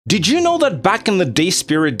Did you know that back in the day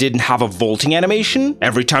Spirit didn't have a vaulting animation?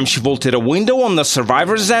 Every time she vaulted a window on the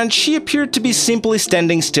survivor's end, she appeared to be simply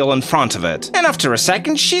standing still in front of it. And after a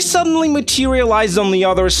second, she suddenly materialized on the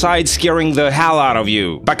other side, scaring the hell out of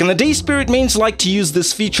you. Back in the day, Spirit mains liked to use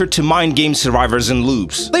this feature to mind game survivors in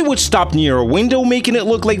loops. They would stop near a window, making it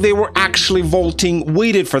look like they were actually vaulting,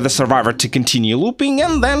 waited for the survivor to continue looping,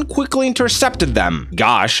 and then quickly intercepted them.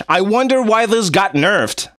 Gosh, I wonder why this got nerfed.